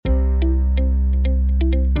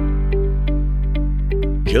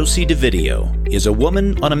Josie DeVideo is a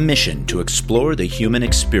woman on a mission to explore the human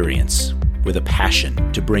experience. With a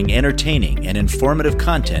passion to bring entertaining and informative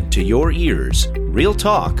content to your ears, real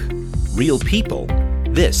talk, real people,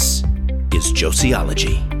 this is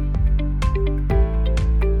Josiology.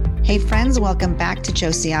 Hey friends, welcome back to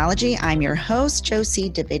Josiology. I'm your host, Josie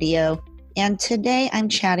DeVideo, and today I'm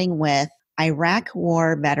chatting with Iraq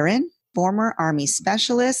War veteran, former Army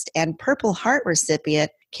specialist, and Purple Heart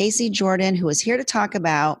recipient, Casey Jordan, who is here to talk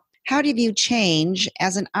about how to view change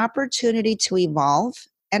as an opportunity to evolve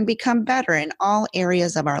and become better in all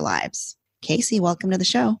areas of our lives. Casey, welcome to the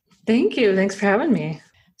show. Thank you. Thanks for having me.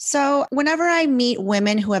 So whenever I meet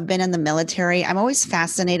women who have been in the military, I'm always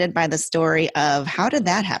fascinated by the story of how did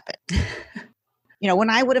that happen? When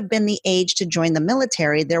I would have been the age to join the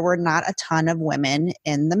military, there were not a ton of women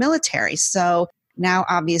in the military. So now,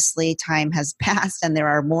 obviously, time has passed and there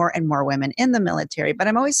are more and more women in the military, but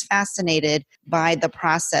I'm always fascinated by the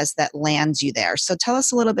process that lands you there. So tell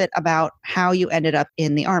us a little bit about how you ended up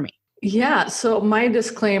in the Army. Yeah, so my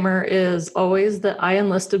disclaimer is always that I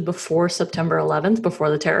enlisted before September 11th,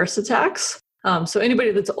 before the terrorist attacks. So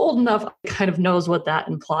anybody that's old enough kind of knows what that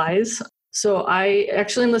implies. So I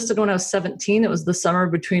actually enlisted when I was 17. It was the summer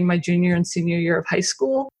between my junior and senior year of high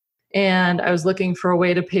school. And I was looking for a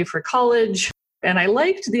way to pay for college. And I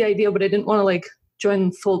liked the idea, but I didn't want to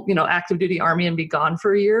join full, active duty Army and be gone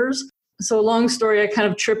for years. So long story, I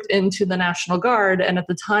kind of tripped into the National Guard. And at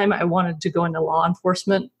the time I wanted to go into law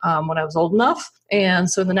enforcement when I was old enough. And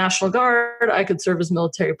so in the National Guard, I could serve as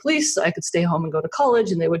military police. I could stay home and go to college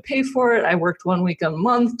and they would pay for it. I worked 1 week a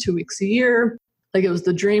month, 2 weeks a year. It was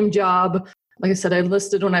the dream job. Like I said, I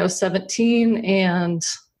enlisted when I was 17. And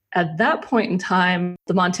at that point in time,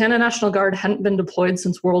 the Montana National Guard hadn't been deployed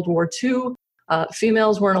since World War II.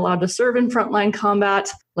 Females weren't allowed to serve in frontline combat.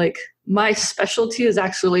 My specialty is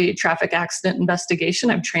actually traffic accident investigation.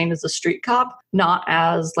 I'm trained as a street cop, not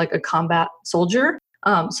as a combat soldier.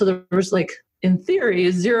 So there was in theory,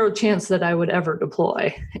 zero chance that I would ever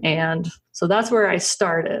deploy. And so that's where I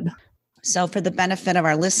started. So for the benefit of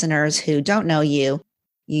our listeners who don't know you,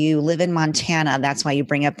 you live in Montana. That's why you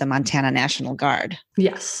bring up the Montana National Guard.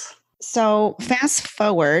 Yes. So fast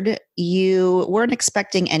forward, you weren't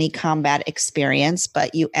expecting any combat experience,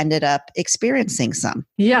 but you ended up experiencing some.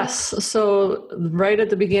 Yes. So right at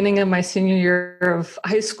the beginning of my senior year of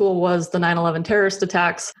high school was the 9/11 terrorist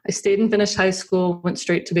attacks. I stayed and finished high school, went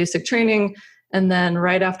straight to basic training, and then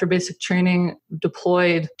right after basic training,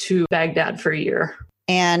 deployed to Baghdad for a year.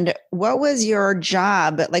 And what was your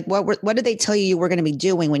job? What did they tell you were going to be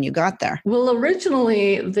doing when you got there? Well,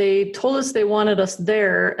 originally they told us they wanted us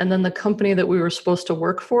there. And then the company that we were supposed to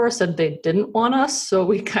work for said they didn't want us. So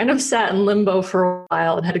we kind of sat in limbo for a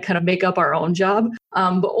while and had to kind of make up our own job.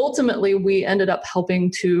 But ultimately we ended up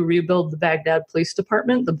helping to rebuild the Baghdad Police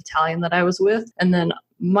Department, the battalion that I was with. And then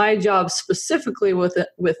my job specifically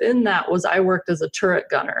within that was I worked as a turret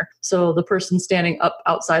gunner. So the person standing up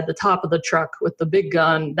outside the top of the truck with the big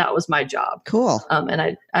gun, that was my job. Cool.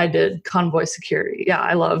 And I did convoy security. Yeah,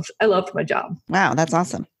 I loved my job. Wow, that's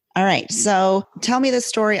awesome. All right. So tell me the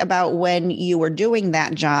story about when you were doing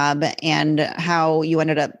that job and how you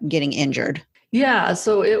ended up getting injured. Yeah,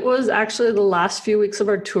 so it was actually the last few weeks of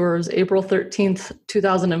our tours, April 13th,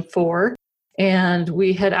 2004. And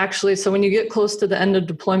we had so when you get close to the end of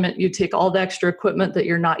deployment, you take all the extra equipment that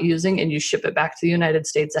you're not using and you ship it back to the United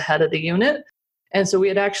States ahead of the unit. And so we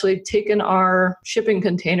had actually taken our shipping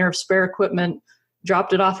container of spare equipment,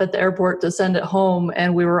 dropped it off at the airport to send it home.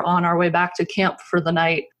 And we were on our way back to camp for the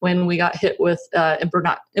night when we got hit with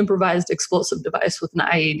improvised explosive device with an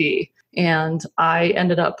IED. And I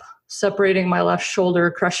ended up separating my left shoulder,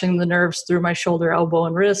 crushing the nerves through my shoulder, elbow,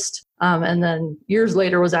 and wrist. And then years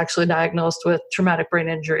later was actually diagnosed with traumatic brain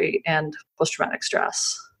injury and post-traumatic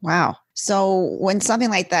stress. Wow. So when something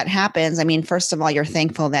like that happens, first of all, you're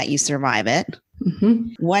thankful that you survive it.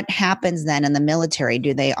 Mm-hmm. What happens then in the military?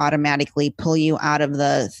 Do they automatically pull you out of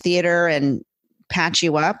the theater and patch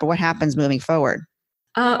you up? Or what happens moving forward?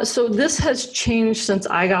 So this has changed since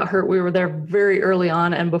I got hurt. We were there very early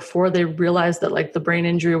on and before they realized that the brain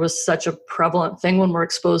injury was such a prevalent thing when we're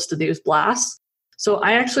exposed to these blasts. So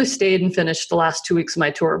I actually stayed and finished the last 2 weeks of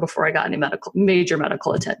my tour before I got any major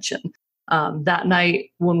medical attention. That night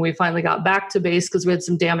when we finally got back to base, because we had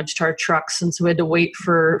some damage to our trucks, and so we had to wait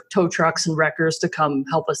for tow trucks and wreckers to come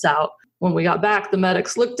help us out. When we got back, the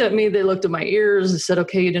medics looked at me, they looked at my ears, they said,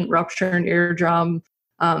 okay, you didn't rupture an eardrum.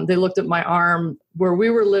 They looked at my arm. Where we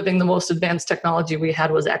were living, the most advanced technology we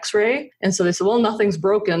had was X-ray. And so they said, well, nothing's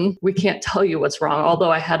broken. We can't tell you what's wrong.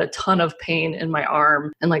 Although I had a ton of pain in my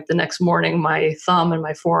arm. And the next morning, my thumb and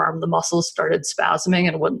my forearm, the muscles started spasming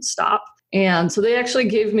and wouldn't stop. And so they actually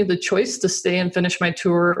gave me the choice to stay and finish my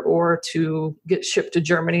tour or to get shipped to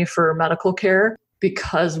Germany for medical care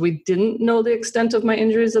because we didn't know the extent of my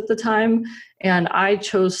injuries at the time. And I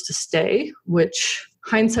chose to stay, which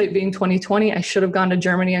hindsight being 2020, I should have gone to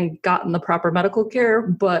Germany and gotten the proper medical care.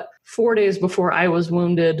 But 4 days before I was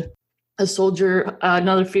wounded, a soldier,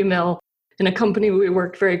 another female in a company we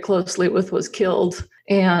worked very closely with, was killed.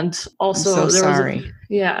 And also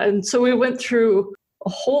and so we went through a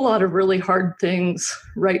whole lot of really hard things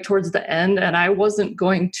right towards the end. And I wasn't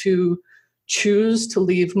going to choose to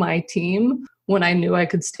leave my team when I knew I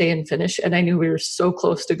could stay and finish. And I knew we were so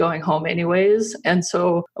close to going home anyways. And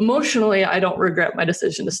so emotionally, I don't regret my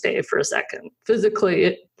decision to stay for a second. Physically,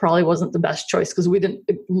 it probably wasn't the best choice because we didn't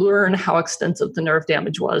learn how extensive the nerve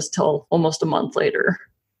damage was till almost a month later.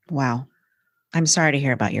 Wow. I'm sorry to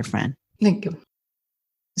hear about your friend. Thank you.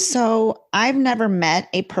 So I've never met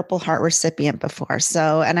a Purple Heart recipient before.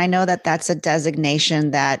 And I know that that's a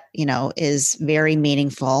designation that, is very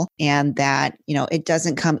meaningful and that, it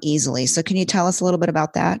doesn't come easily. So can you tell us a little bit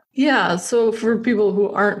about that? Yeah. So for people who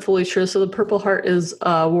aren't fully sure, so the Purple Heart is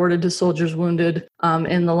awarded to soldiers wounded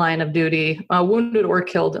in the line of duty, wounded or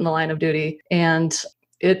killed in the line of duty. And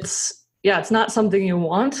it's not something you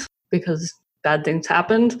want because bad things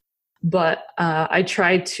happened. But I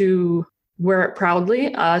try to wear it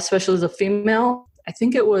proudly, especially as a female. I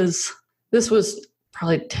think this was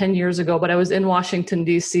probably 10 years ago, but I was in Washington,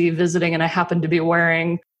 D.C. visiting, and I happened to be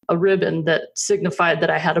wearing a ribbon that signified that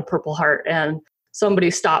I had a Purple Heart. And somebody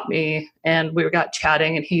stopped me and we got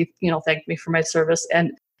chatting and he, thanked me for my service.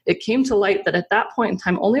 And it came to light that at that point in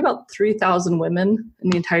time, only about 3,000 women in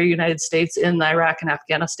the entire United States in the Iraq and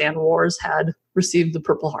Afghanistan wars had received the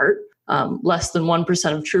Purple Heart. Less than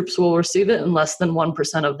 1% of troops will receive it, and less than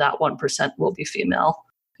 1% of that 1% will be female.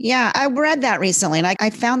 Yeah, I read that recently, and I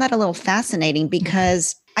found that a little fascinating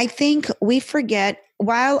because I think we forget,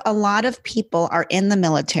 while a lot of people are in the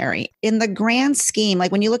military, in the grand scheme,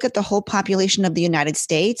 like when you look at the whole population of the United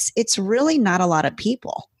States, it's really not a lot of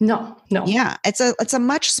people. No. Yeah, it's a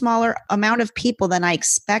much smaller amount of people than I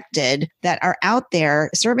expected that are out there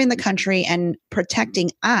serving the country and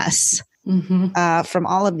protecting us. From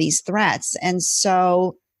all of these threats. And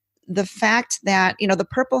so the fact that, the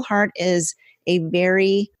Purple Heart is a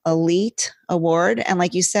very elite award. And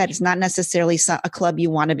like you said, it's not necessarily a club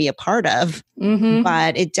you want to be a part of,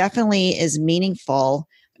 but it definitely is meaningful,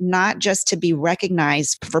 not just to be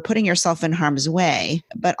recognized for putting yourself in harm's way,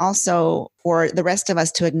 but also for the rest of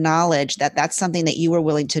us to acknowledge that that's something that you were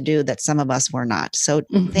willing to do that some of us were not. So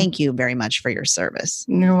thank you very much for your service.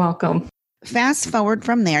 You're welcome. Fast forward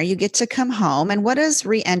from there, you get to come home. And what is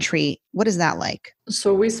reentry? What is that like?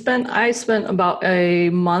 So I spent about a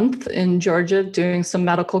month in Georgia doing some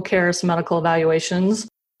medical care, some medical evaluations.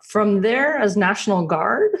 From there, as National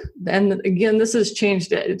Guard, and again, this has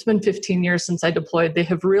changed. It's been 15 years since I deployed. They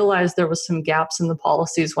have realized there was some gaps in the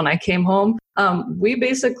policies when I came home. We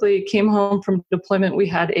basically came home from deployment. We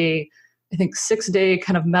had I think 6-day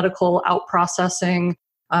kind of medical out processing,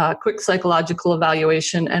 quick psychological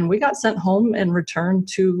evaluation, and we got sent home and returned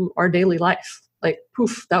to our daily life. Like,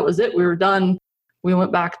 poof, that was it. We were done. We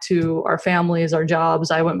went back to our families, our jobs.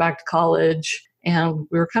 I went back to college, and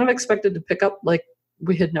we were kind of expected to pick up like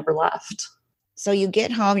we had never left. So you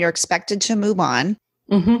get home, you're expected to move on.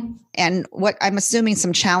 And what I'm assuming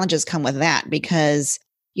some challenges come with that because,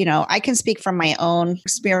 I can speak from my own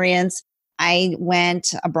experience. I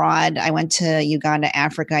went abroad. I went to Uganda,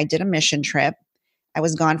 Africa. I did a mission trip. I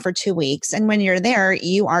was gone for 2 weeks. And when you're there,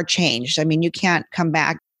 you are changed. I mean, you can't come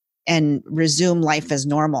back and resume life as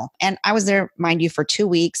normal. And I was there, mind you, for 2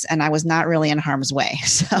 weeks, and I was not really in harm's way.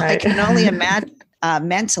 So right. I can only imagine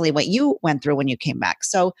mentally what you went through when you came back.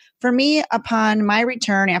 So for me, upon my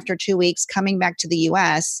return after 2 weeks coming back to the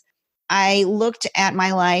US, I looked at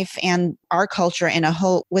my life and our culture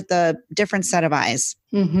with a different set of eyes.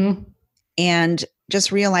 And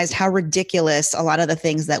just realized how ridiculous a lot of the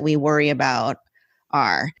things that we worry about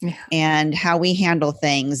are and how we handle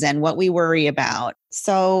things and what we worry about.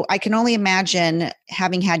 So I can only imagine,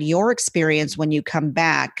 having had your experience when you come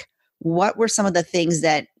back, what were some of the things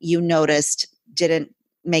that you noticed didn't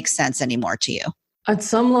make sense anymore to you? At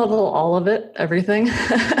some level, all of it, everything.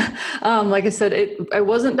 Like I said, I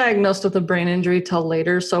wasn't diagnosed with a brain injury till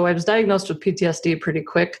later. So I was diagnosed with PTSD pretty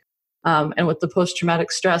quick. And with the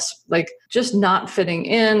post-traumatic stress, like just not fitting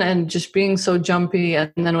in and just being so jumpy.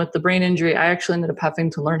 And then with the brain injury, I actually ended up having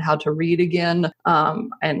to learn how to read again,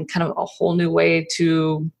 and kind of a whole new way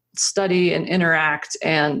to study and interact.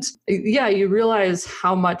 And you realize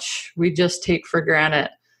how much we just take for granted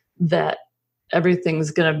that everything's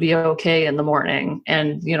going to be okay in the morning.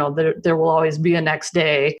 And, there will always be a next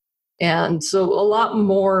day. And so a lot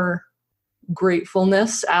more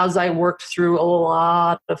gratefulness as I worked through a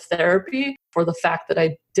lot of therapy for the fact that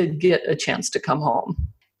I did get a chance to come home.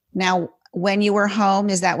 Now, when you were home,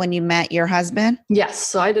 is that when you met your husband? Yes.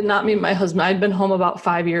 So I did not meet my husband. I'd been home about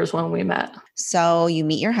 5 years when we met. So you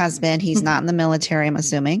meet your husband. He's not in the military, I'm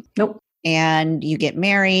assuming. Nope. And you get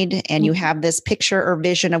married and you have this picture or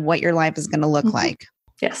vision of what your life is going to look like.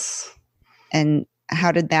 Yes. And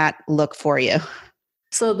how did that look for you?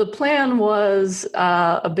 So the plan was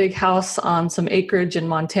a big house on some acreage in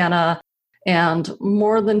Montana and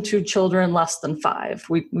more than 2 children, less than 5.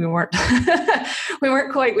 We weren't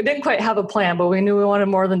we didn't quite have a plan, but we knew we wanted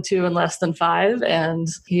more than 2 and less than 5. And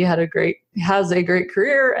he has a great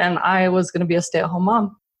career, and I was going to be a stay-at-home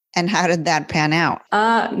mom. And how did that pan out?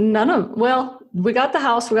 We got the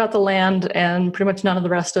house, we got the land, and pretty much none of the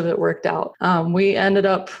rest of it worked out. We ended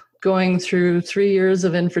up going through 3 years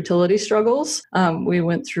of infertility struggles. We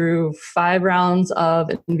went through 5 rounds of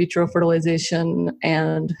in vitro fertilization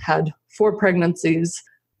and had 4 pregnancies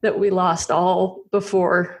that we lost all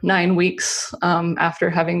before 9 weeks after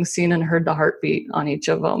having seen and heard the heartbeat on each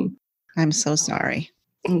of them. I'm so sorry.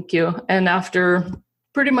 Thank you. And after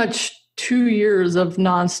pretty much 2 years of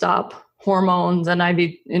nonstop hormones and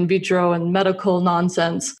in vitro and medical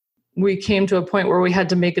nonsense, we came to a point where we had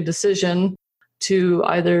to make a decision to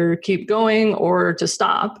either keep going or to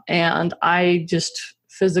stop. And I just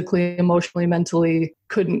physically, emotionally, mentally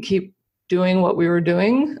couldn't keep doing what we were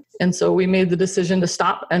doing. And so we made the decision to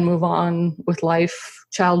stop and move on with life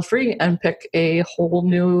child-free and pick a whole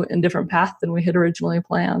new and different path than we had originally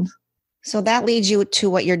planned. So that leads you to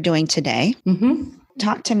what you're doing today. Mm-hmm.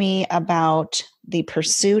 Talk to me about the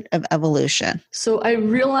pursuit of evolution. So I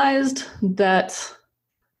realized that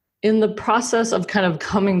in the process of kind of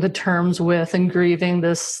coming to terms with and grieving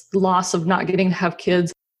this loss of not getting to have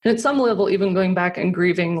kids, and at some level, even going back and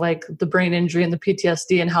grieving like the brain injury and the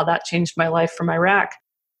PTSD and how that changed my life from Iraq,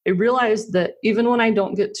 I realized that even when I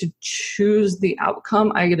don't get to choose the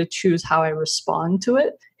outcome, I get to choose how I respond to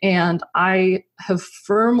it. And I have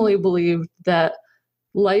firmly believed that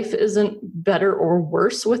life isn't better or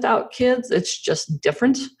worse without kids. It's just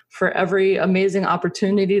different. For every amazing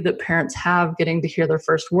opportunity that parents have, getting to hear their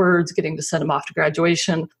first words, getting to send them off to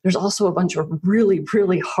graduation, there's also a bunch of really,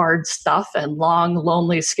 really hard stuff and long,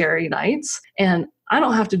 lonely, scary nights. And I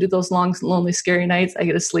don't have to do those long, lonely, scary nights. I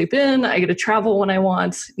get to sleep in. I get to travel when I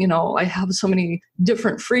want. I have so many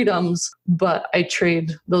different freedoms, but I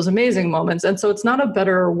trade those amazing moments. And so it's not a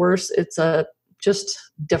better or worse. It's just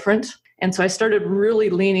different. And so I started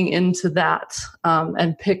really leaning into that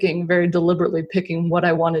and very deliberately picking what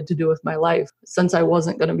I wanted to do with my life, since I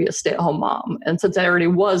wasn't going to be a stay-at-home mom. And since I already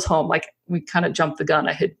was home, we kind of jumped the gun.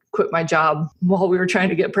 I had quit my job while we were trying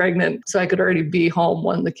to get pregnant, so I could already be home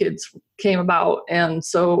when the kids came about. And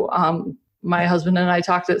so my husband and I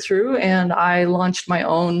talked it through, and I launched my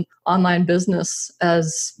own online business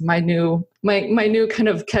as my new kind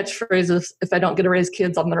of catchphrase is, if I don't get to raise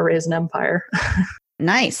kids, I'm going to raise an empire.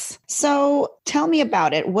 Nice. So tell me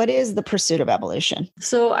about it. What is the pursuit of evolution?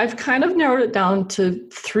 So I've kind of narrowed it down to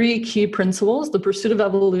 3 key principles. The pursuit of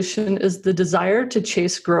evolution is the desire to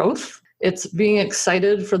chase growth. It's being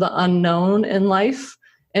excited for the unknown in life.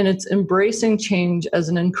 And it's embracing change as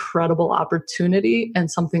an incredible opportunity and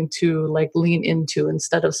something to lean into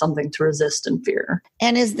instead of something to resist and fear.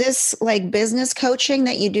 And is this like business coaching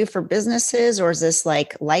that you do for businesses, or is this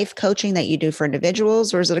like life coaching that you do for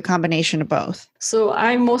individuals, or is it a combination of both? So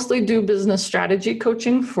I mostly do business strategy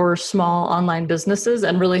coaching for small online businesses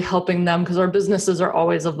and really helping them, because our businesses are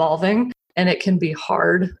always evolving. And it can be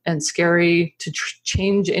hard and scary to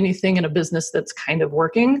change anything in a business that's kind of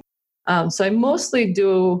working. So I mostly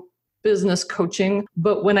do business coaching,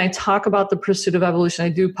 but when I talk about the pursuit of evolution, I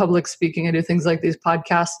do public speaking, I do things like these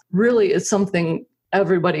podcasts. Really, it's something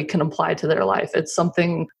everybody can apply to their life. It's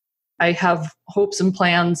something I have hopes and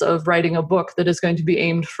plans of writing a book that is going to be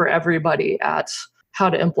aimed for everybody at how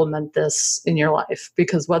to implement this in your life,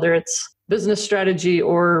 because whether it's business strategy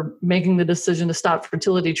or making the decision to stop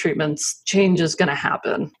fertility treatments, change is going to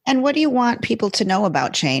happen. And what do you want people to know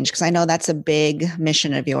about change? Because I know that's a big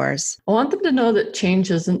mission of yours. I want them to know that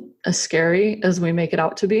change isn't as scary as we make it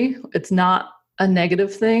out to be. It's not a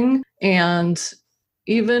negative thing. And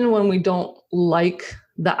even when we don't like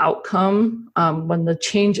the outcome, when the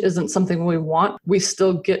change isn't something we want, we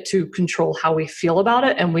still get to control how we feel about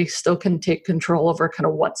it, and we still can take control over kind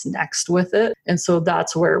of what's next with it. And so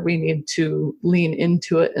that's where we need to lean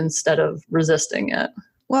into it instead of resisting it.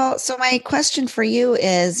 Well, so my question for you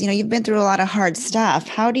is, you've been through a lot of hard stuff.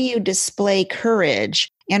 How do you display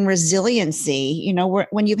courage and resiliency,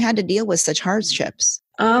 when you've had to deal with such hardships?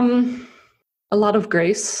 A lot of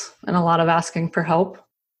grace and a lot of asking for help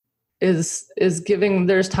is giving.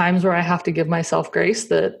 There's times where I have to give myself grace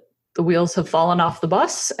that the wheels have fallen off the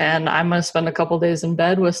bus and I'm going to spend a couple days in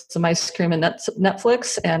bed with some ice cream and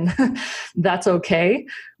Netflix, and that's okay.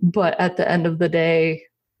 But at the end of the day,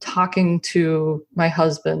 talking to my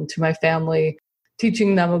husband, to my family,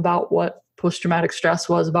 teaching them about what post-traumatic stress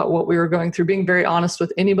was, about what we were going through, being very honest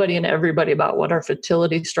with anybody and everybody about what our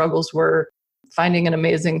fertility struggles were, finding an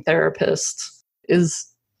amazing therapist is,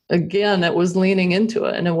 again, it was leaning into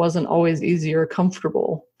it, and it wasn't always easy or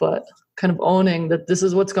comfortable, but kind of owning that this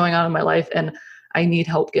is what's going on in my life and I need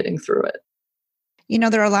help getting through it. You know,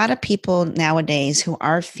 there are a lot of people nowadays who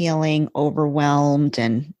are feeling overwhelmed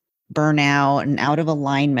and burnout and out of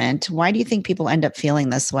alignment. Why do you think people end up feeling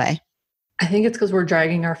this way? I think it's because we're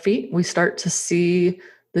dragging our feet. We start to see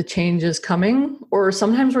the changes coming, or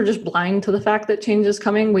sometimes we're just blind to the fact that change is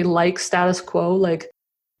coming. We like status quo. Like,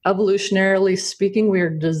 evolutionarily speaking, we are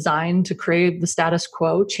designed to crave the status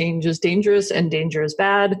quo. Change is dangerous and danger is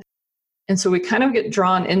bad. And so we kind of get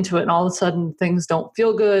drawn into it, and all of a sudden things don't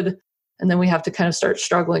feel good. And then we have to kind of start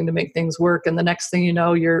struggling to make things work. And the next thing you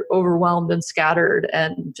know, you're overwhelmed and scattered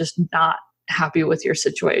and just not happy with your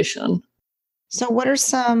situation. So what are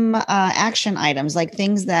some action items, like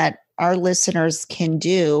things that our listeners can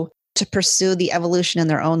do to pursue the evolution in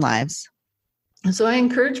their own lives? So I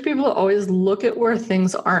encourage people to always look at where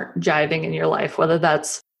things aren't jiving in your life, whether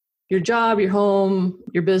that's your job, your home,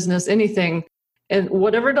 your business, anything, and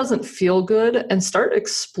whatever doesn't feel good, and start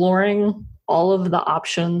exploring all of the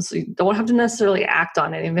options. You don't have to necessarily act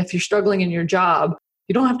on it. And if you're struggling in your job,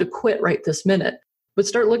 you don't have to quit right this minute, but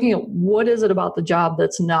start looking at what is it about the job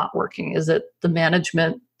that's not working? Is it the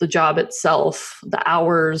management, the job itself, the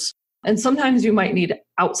hours? And sometimes you might need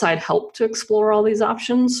outside help to explore all these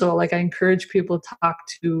options. So like, I encourage people to talk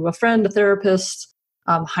to a friend, a therapist,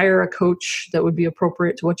 hire a coach that would be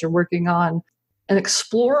appropriate to what you're working on, and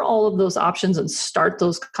explore all of those options and start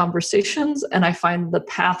those conversations. And I find the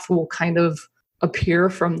path will kind of appear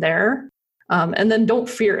from there. And then don't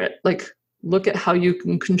fear it. Like, look at how you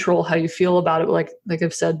can control how you feel about it. Like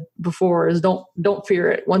I've said before, is don't fear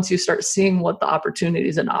it once you start seeing what the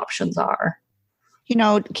opportunities and options are. You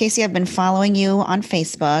know, Casey, I've been following you on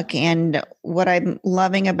Facebook, and what I'm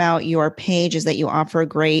loving about your page is that you offer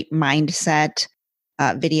great mindset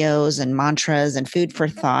videos and mantras and food for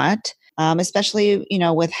thought, especially, you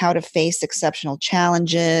know, with how to face exceptional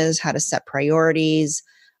challenges, how to set priorities,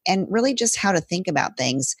 and really just how to think about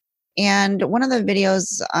things. And one of the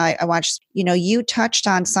videos I watched, you know, you touched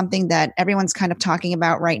on something that everyone's kind of talking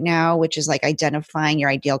about right now, which is like identifying your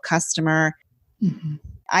ideal customer. Mm-hmm.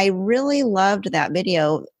 I really loved that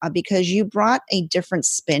video because you brought a different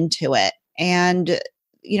spin to it. And,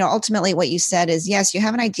 you know, ultimately what you said is, yes, you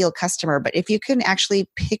have an ideal customer, but if you can actually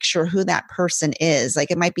picture who that person is,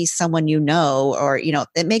 like it might be someone you know, or, you know,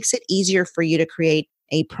 it makes it easier for you to create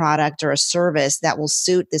a product or a service that will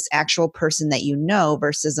suit this actual person that you know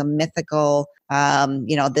versus a mythical,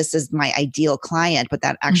 you know, this is my ideal client, but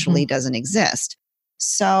that actually doesn't exist.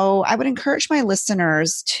 So I would encourage my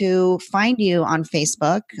listeners to find you on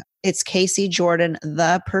Facebook. It's Casey Jordan,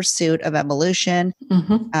 The Pursuit of Evolution.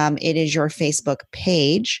 It is your Facebook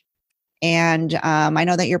page. And I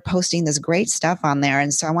know that you're posting this great stuff on there.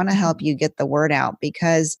 And so I want to help you get the word out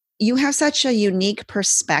because you have such a unique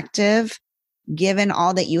perspective given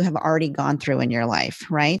all that you have already gone through in your life,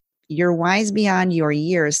 right? You're wise beyond your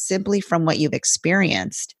years simply from what you've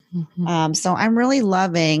experienced. So I'm really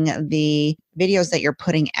loving the videos that you're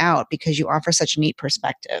putting out because you offer such a neat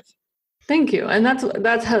perspective. Thank you. And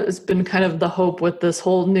that's has been kind of the hope with this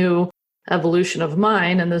whole new evolution of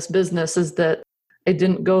mine and this business, is that I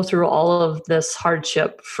didn't go through all of this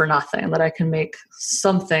hardship for nothing, that I can make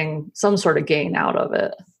some sort of gain out of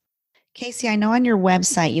it. Casey, I know on your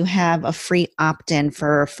website you have a free opt-in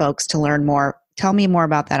for folks to learn more. Tell me more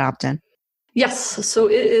about that opt-in. Yes. So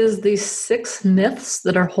it is the 6 myths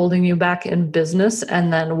that are holding you back in business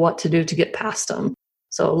and then what to do to get past them.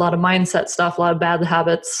 So a lot of mindset stuff, a lot of bad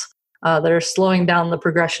habits that are slowing down the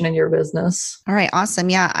progression in your business. All right. Awesome.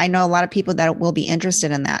 Yeah. I know a lot of people that will be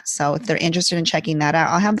interested in that. So if they're interested in checking that out,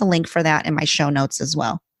 I'll have the link for that in my show notes as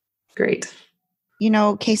well. Great. You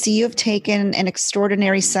know, Casey, you've taken an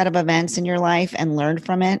extraordinary set of events in your life and learned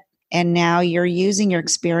from it. And now you're using your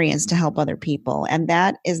experience to help other people. And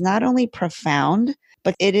that is not only profound,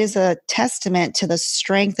 but it is a testament to the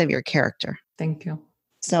strength of your character. Thank you.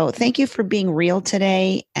 So thank you for being real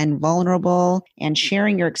today and vulnerable and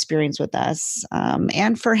sharing your experience with us,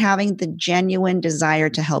 and for having the genuine desire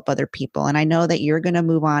to help other people. And I know that you're going to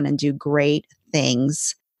move on and do great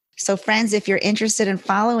things. So friends, if you're interested in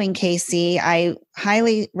following Casey, I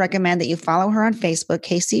highly recommend that you follow her on Facebook,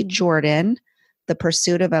 Casey Jordan, The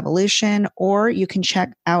Pursuit of Evolution, or you can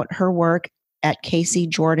check out her work at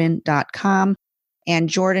caseyjordan.com. And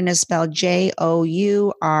Jordan is spelled Jourdan.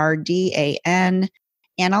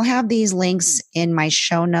 And I'll have these links in my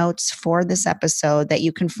show notes for this episode that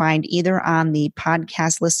you can find either on the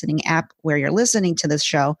podcast listening app where you're listening to this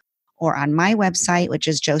show or on my website, which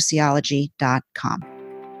is josieology.com.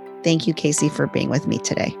 Thank you, Casey, for being with me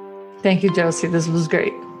today. Thank you, Josie. This was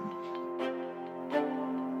great.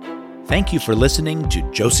 Thank you for listening to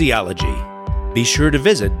Josieology. Be sure to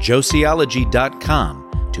visit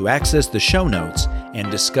josieology.com to access the show notes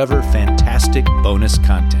and discover fantastic bonus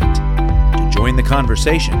content. To join the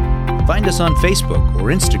conversation, find us on Facebook or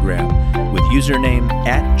Instagram with username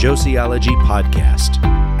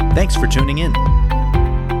 @JosieologyPodcast. Thanks for tuning in.